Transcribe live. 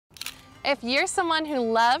If you're someone who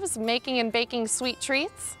loves making and baking sweet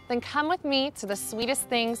treats, then come with me to the Sweetest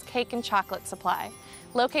Things Cake and Chocolate Supply.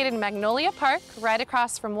 Located in Magnolia Park, right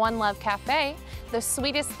across from One Love Cafe, the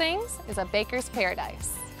Sweetest Things is a baker's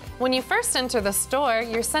paradise. When you first enter the store,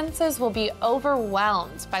 your senses will be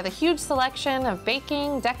overwhelmed by the huge selection of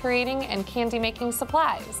baking, decorating, and candy-making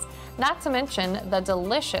supplies, not to mention the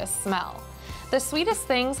delicious smell. The Sweetest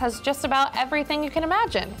Things has just about everything you can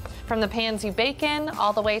imagine, from the pans you bake in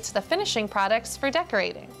all the way to the finishing products for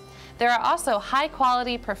decorating. There are also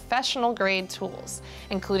high-quality, professional-grade tools,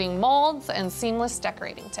 including molds and seamless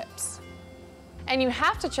decorating tips. And you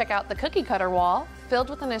have to check out the cookie cutter wall, filled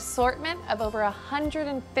with an assortment of over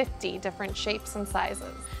 150 different shapes and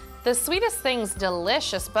sizes. The Sweetest Things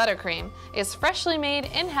delicious buttercream is freshly made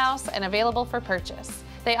in-house and available for purchase.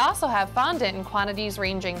 They also have fondant in quantities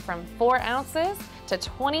ranging from 4 ounces to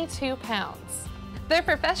 22 pounds. Their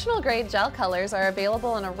professional-grade gel colors are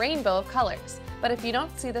available in a rainbow of colors, but if you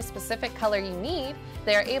don't see the specific color you need,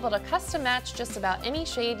 they are able to custom match just about any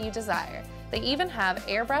shade you desire. They even have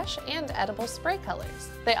airbrush and edible spray colors.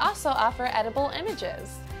 They also offer edible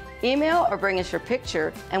images. Email or bring us your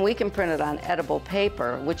picture and we can print it on edible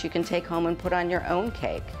paper, which you can take home and put on your own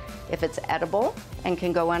cake. If it's edible and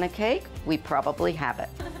can go on a cake, we probably have it.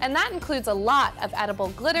 And that includes a lot of edible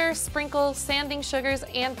glitter, sprinkles, sanding sugars,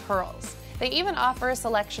 and pearls. They even offer a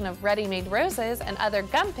selection of ready-made roses and other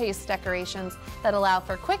gum paste decorations that allow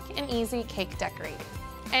for quick and easy cake decorating.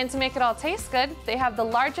 And to make it all taste good, they have the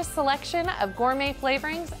largest selection of gourmet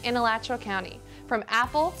flavorings in Alachua County, from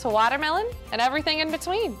apple to watermelon and everything in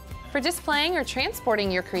between. For displaying or transporting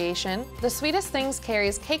your creation, the Sweetest Things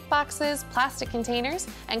carries cake boxes, plastic containers,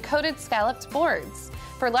 and coated scalloped boards.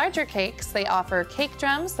 For larger cakes, they offer cake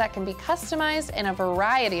drums that can be customized in a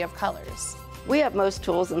variety of colors. We have most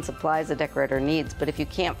tools and supplies a decorator needs, but if you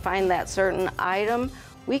can't find that certain item,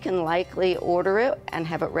 we can likely order it and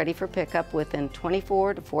have it ready for pickup within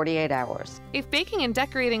 24 to 48 hours. If baking and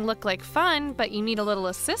decorating look like fun, but you need a little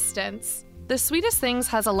assistance, the Sweetest Things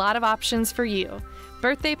has a lot of options for you.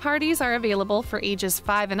 Birthday parties are available for ages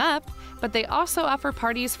 5 and up, but they also offer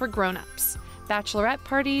parties for grown-ups, bachelorette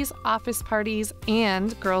parties, office parties,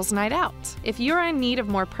 and girls' night out. If you're in need of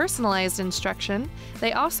more personalized instruction,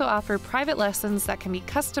 they also offer private lessons that can be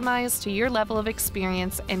customized to your level of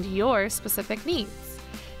experience and your specific needs.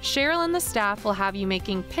 Cheryl and the staff will have you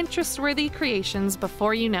making Pinterest-worthy creations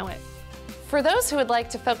before you know it. For those who would like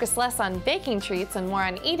to focus less on baking treats and more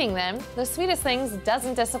on eating them, the Sweetest Things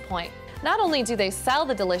doesn't disappoint. Not only do they sell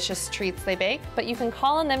the delicious treats they bake, but you can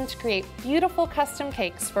call on them to create beautiful custom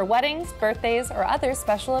cakes for weddings, birthdays, or other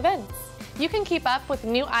special events. You can keep up with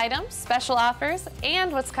new items, special offers,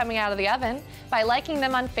 and what's coming out of the oven by liking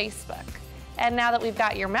them on Facebook. And now that we've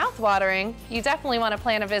got your mouth watering, you definitely want to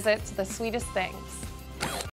plan a visit to the Sweetest Things.